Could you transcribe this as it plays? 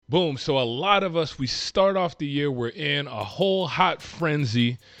Boom. So a lot of us, we start off the year, we're in a whole hot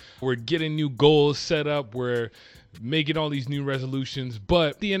frenzy. We're getting new goals set up. We're making all these new resolutions. But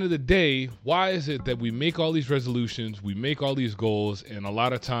at the end of the day, why is it that we make all these resolutions, we make all these goals, and a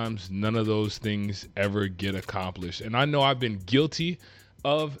lot of times none of those things ever get accomplished? And I know I've been guilty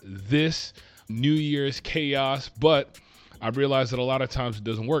of this New Year's chaos, but I realized that a lot of times it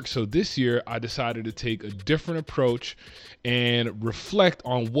doesn't work. So this year I decided to take a different approach and reflect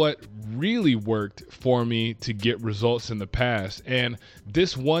on what really worked for me to get results in the past. And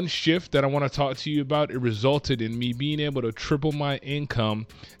this one shift that I want to talk to you about, it resulted in me being able to triple my income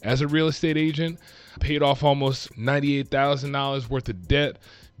as a real estate agent. Paid off almost $98,000 worth of debt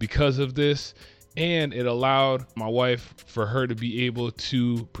because of this. And it allowed my wife for her to be able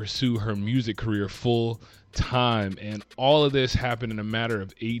to pursue her music career full time. And all of this happened in a matter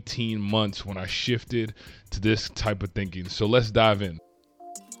of 18 months when I shifted to this type of thinking. So let's dive in.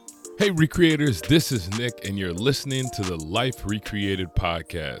 Hey Recreators, this is Nick and you're listening to the Life Recreated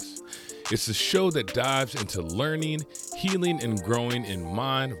podcast. It's a show that dives into learning, healing, and growing in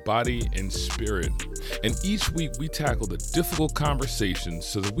mind, body, and spirit. And each week we tackle the difficult conversations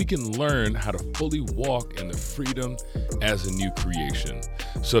so that we can learn how to fully walk in the freedom as a new creation.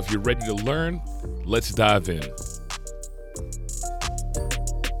 So if you're ready to learn, let's dive in.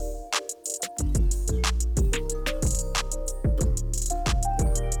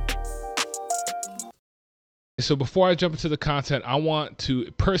 So before I jump into the content, I want to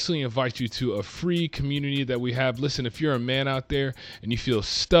personally invite you to a free community that we have. Listen, if you're a man out there and you feel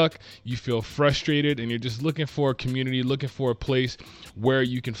stuck, you feel frustrated, and you're just looking for a community, looking for a place where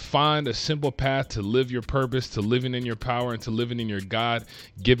you can find a simple path to live your purpose, to living in your power, and to living in your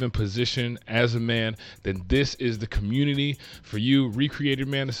God-given position as a man, then this is the community for you. Recreated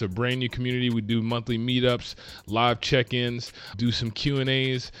Man, it's a brand new community. We do monthly meetups, live check-ins, do some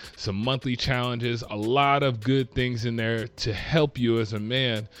Q&As, some monthly challenges, a lot of good things in there to help you as a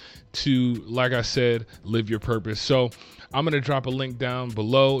man to, like I said, live your purpose. So I'm going to drop a link down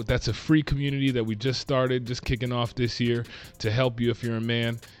below. That's a free community that we just started, just kicking off this year to help you if you're a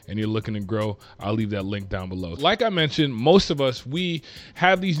man and you're looking to grow. I'll leave that link down below. Like I mentioned, most of us, we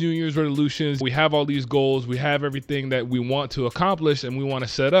have these New Year's resolutions. We have all these goals. We have everything that we want to accomplish and we want to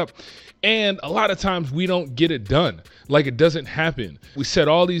set up. And a lot of times we don't get it done. Like it doesn't happen. We set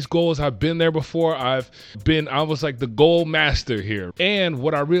all these goals. I've been there before. I was like the goal master here. And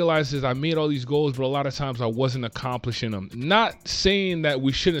what I realized is I made all these goals, but a lot of times I wasn't accomplishing them. Not saying that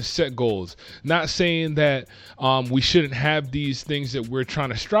we shouldn't set goals. Not saying that we shouldn't have these things that we're trying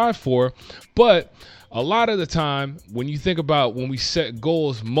to strive for. But a lot of the time, when you think about when we set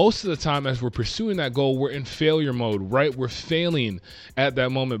goals, most of the time as we're pursuing that goal, we're in failure mode, right? We're failing at that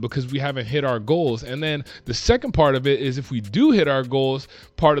moment because we haven't hit our goals. And then the second part of it is if we do hit our goals,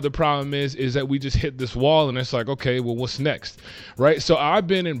 part of the problem is that we just hit this wall and it's like, okay, well, what's next, right? So I've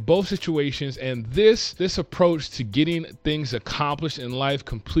been in both situations, and this approach to getting things accomplished in life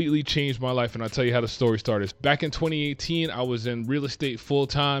completely changed my life. And I'll tell you how the story started. Back in 2018, I was in real estate full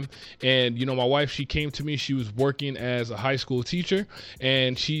time, and my wife, she came to me. She was working as a high school teacher,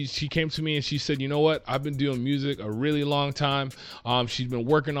 and she came to me and she said, you know what? I've been doing music a really long time. She's been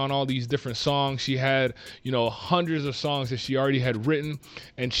working on all these different songs. She had, hundreds of songs that she already had written.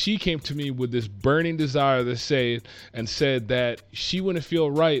 And she came to me with this burning desire to say and said that she wouldn't feel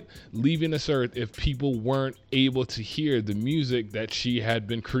right leaving this earth if people weren't able to hear the music that she had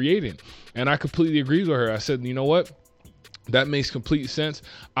been creating. And I completely agreed with her. I said, you know what? That makes complete sense.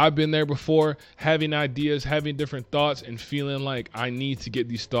 I've been there before, having ideas, having different thoughts, and feeling like I need to get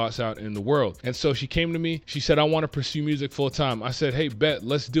these thoughts out in the world. And so she came to me. She said, I want to pursue music full time. I said, hey, bet,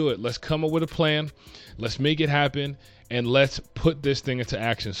 let's do it. Let's come up with a plan. Let's make it happen. And let's put this thing into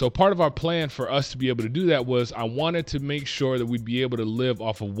action. So part of our plan for us to be able to do that was I wanted to make sure that we'd be able to live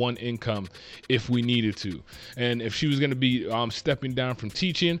off of one income if we needed to. And if she was going to be stepping down from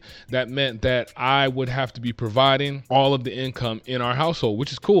teaching, that meant that I would have to be providing all of the income in our household,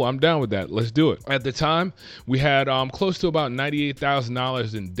 which is cool. I'm down with that. Let's do it. At the time, we had close to about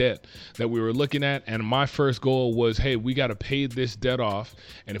 $98,000 in debt that we were looking at. And my first goal was, hey, we got to pay this debt off.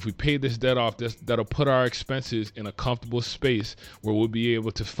 And if we pay this debt off, that'll put our expenses in a comfortable space where we'll be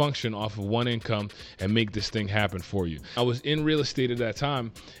able to function off of one income and make this thing happen for you. I was in real estate at that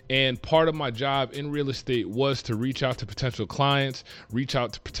time, and part of my job in real estate was to reach out to potential clients, reach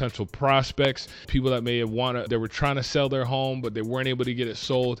out to potential prospects, people that may have they were trying to sell their home, but they weren't able to get it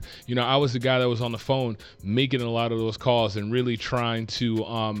sold. I was the guy that was on the phone making a lot of those calls and really trying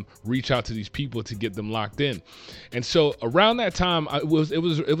to reach out to these people to get them locked in. And so around that time, it was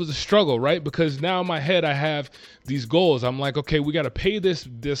a struggle, right? Because now in my head, I have these goals. I'm like, okay, we got to pay this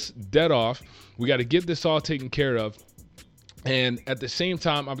debt off. We got to get this all taken care of. And at the same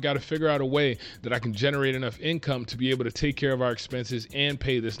time, I've got to figure out a way that I can generate enough income to be able to take care of our expenses and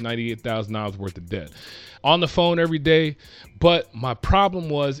pay this $98,000 worth of debt. On the phone every day. But my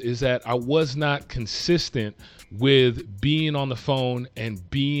problem is that I was not consistent with being on the phone and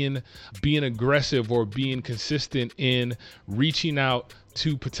being aggressive or being consistent in reaching out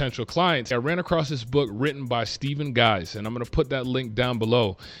to potential clients. I ran across this book written by Stephen Guise, and I'm going to put that link down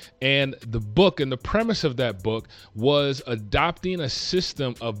below. And the book and the premise of that book was adopting a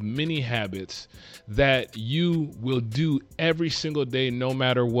system of mini habits that you will do every single day, no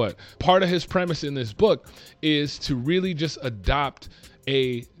matter what. Part of his premise in this book is to really just adopt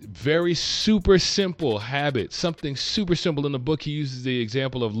a very super simple habit, something super simple. In the book, he uses the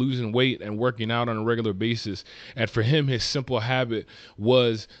example of losing weight and working out on a regular basis. And for him, his simple habit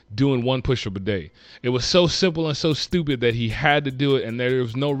was doing 1 push-up a day. It was so simple and so stupid that he had to do it, and there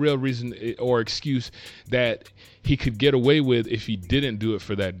was no real reason or excuse that he could get away with if he didn't do it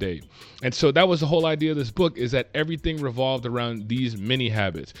for that day. And so that was the whole idea of this book, is that everything revolved around these mini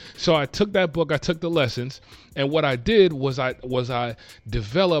habits. So I took that book, I took the lessons, and what I did was I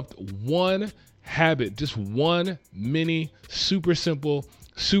developed one habit, just one mini, super simple,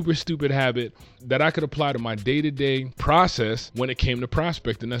 super stupid habit that I could apply to my day-to-day process when it came to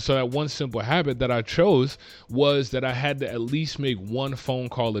prospecting. And so that one simple habit that I chose was that I had to at least make 1 phone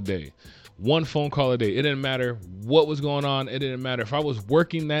call a day. 1 phone call a day. It didn't matter what was going on. It didn't matter if I was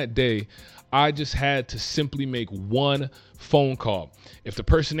working that day. I just had to simply make 1 phone call. If the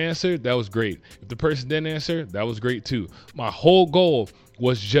person answered, that was great. If the person didn't answer, that was great too. My whole goal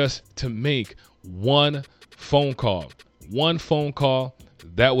was just to make 1 phone call. 1 phone call.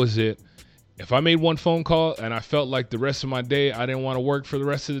 That was it. If I made 1 phone call and I felt like the rest of my day, I didn't want to work for the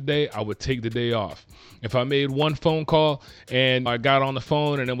rest of the day, I would take the day off. If I made 1 phone call and I got on the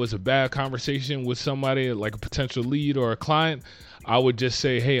phone and it was a bad conversation with somebody, like a potential lead or a client, I would just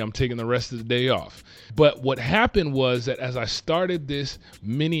say, hey, I'm taking the rest of the day off. But what happened was that as I started this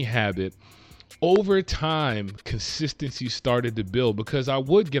mini habit, over time, consistency started to build, because I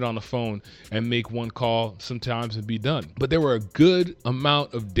would get on the phone and make 1 call sometimes and be done. But there were a good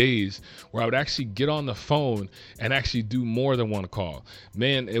amount of days where I would actually get on the phone and actually do more than 1 call.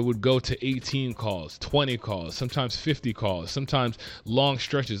 Man, it would go to 18 calls, 20 calls, sometimes 50 calls, sometimes long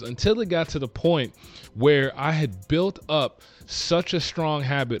stretches, until it got to the point where I had built up such a strong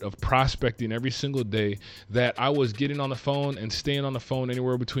habit of prospecting every single day that I was getting on the phone and staying on the phone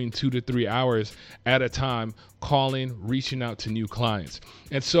anywhere between 2 to 3 hours at a time, calling, reaching out to new clients.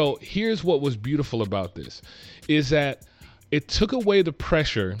 And so here's what was beautiful about this, is that it took away the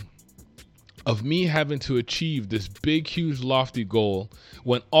pressure of me having to achieve this big, huge, lofty goal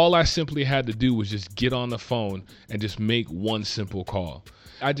when all I simply had to do was just get on the phone and just make 1 simple call.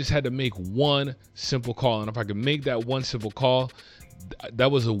 I just had to make 1 simple call. And if I could make that 1 simple call,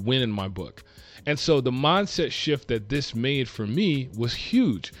 that was a win in my book. And so the mindset shift that this made for me was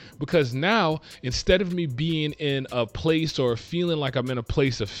huge, because now, instead of me being in a place or feeling like I'm in a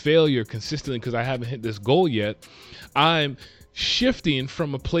place of failure consistently because I haven't hit this goal yet, I'm shifting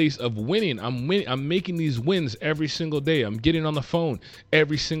from a place of winning. I'm making these wins every single day. I'm getting on the phone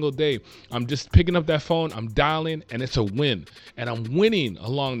every single day. I'm just picking up that phone, I'm dialing, and it's a win. And I'm winning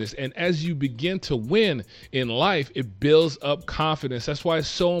along this. And as you begin to win in life, it builds up confidence. That's why it's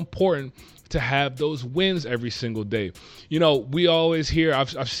so important to have those wins every single day. You know, we always hear,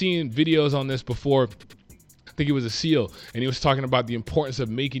 I've seen videos on this before. I think he was a SEAL, and he was talking about the importance of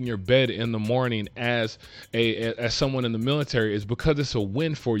making your bed in the morning as someone in the military, is because it's a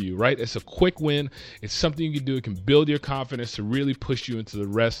win for you, right? It's a quick win. It's something you can do. It can build your confidence to really push you into the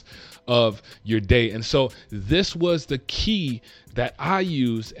rest of your day. And so this was the key that I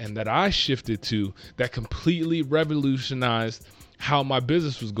used and that I shifted to, that completely revolutionized how my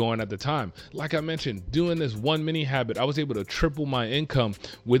business was going at the time. Like I mentioned, doing this 1 mini habit, I was able to triple my income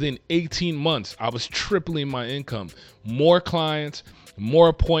within 18 months. I was tripling my income, more clients, more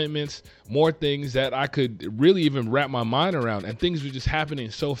appointments, more things that I could really even wrap my mind around, and things were just happening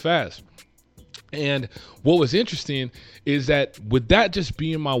so fast. And what was interesting is that with that just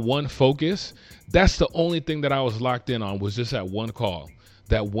being my one focus, that's the only thing that I was locked in on, was just that 1 call.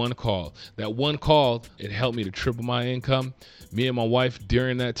 that one call. That one call, it helped me to triple my income. Me and my wife,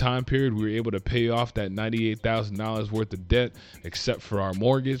 during that time period, we were able to pay off that $98,000 worth of debt, except for our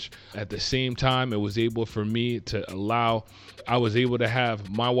mortgage. At the same time, it was able for me to I was able to have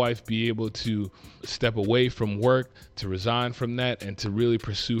my wife be able to step away from work, to resign from that, and to really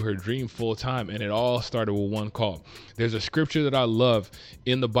pursue her dream full time. And it all started with one call. There's a scripture that I love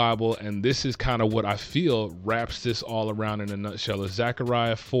in the Bible, and this is kind of what I feel wraps this all around in a nutshell. It's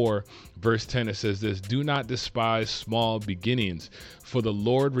Zechariah 4, verse 10. It says this: "Do not despise small beginnings, for the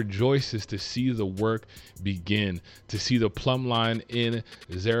Lord rejoices to see the work begin, to see the plumb line in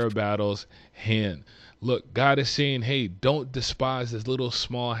Zerubbabel's hand." Look, God is saying, hey, don't despise these little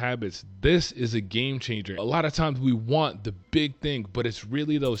small habits. This is a game changer. A lot of times we want the big thing, but it's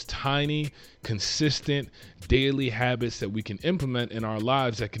really those tiny, consistent, daily habits that we can implement in our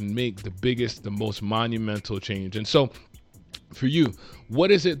lives that can make the biggest, the most monumental change. And so for you, what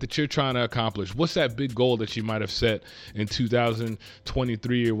is it that you're trying to accomplish? What's that big goal that you might have set in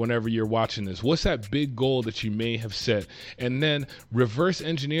 2023 or whenever you're watching this? What's that big goal that you may have set? And then reverse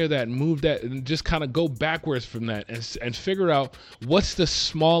engineer that, move that, and just kind of go backwards from that and figure out what's the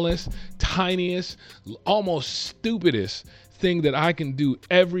smallest, tiniest, almost stupidest thing that I can do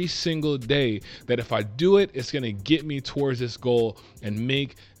every single day, that if I do it, it's going to get me towards this goal and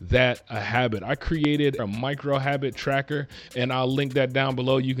make that a habit. I created a micro habit tracker, and I'll link that down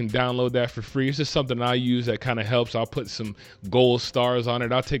below. You can download that for free. It's just something I use that kind of helps. I'll put some gold stars on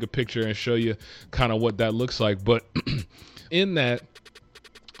it. I'll take a picture and show you kind of what that looks like. But in that,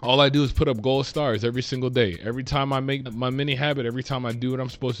 all I do is put up gold stars every single day. Every time I make my mini habit, every time I do what I'm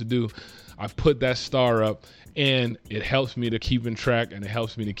supposed to do, I put that star up, and it helps me to keep in track, and it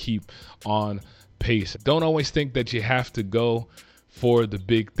helps me to keep on pace. Don't always think that you have to go for the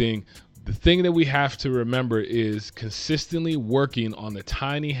big thing. The thing that we have to remember is consistently working on the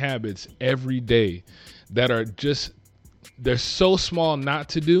tiny habits every day that are just, they're so small not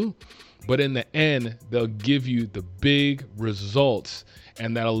to do, but in the end, they'll give you the big results,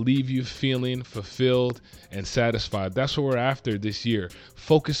 and that'll leave you feeling fulfilled and satisfied. That's what we're after this year.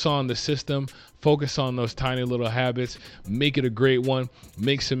 Focus on the system, focus on those tiny little habits, make it a great one,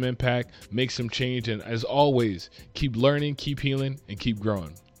 make some impact, make some change. And as always, keep learning, keep healing, and keep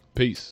growing. Peace.